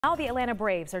Now the Atlanta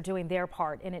Braves are doing their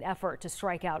part in an effort to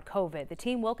strike out COVID. The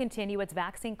team will continue its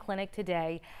vaccine clinic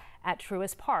today at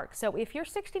Truist Park. So if you're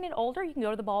 16 and older, you can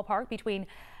go to the ballpark between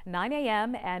 9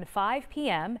 a.m. and 5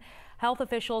 p.m. Health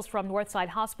officials from Northside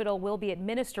Hospital will be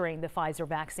administering the Pfizer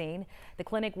vaccine. The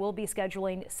clinic will be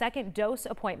scheduling second dose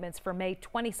appointments for May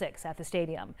 26 at the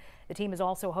stadium. The team is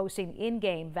also hosting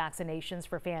in-game vaccinations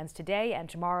for fans today and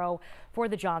tomorrow for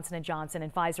the Johnson & Johnson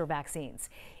and Pfizer vaccines.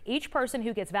 Each person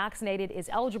who gets vaccinated is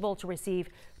eligible to receive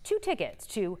 2 tickets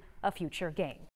to a future game.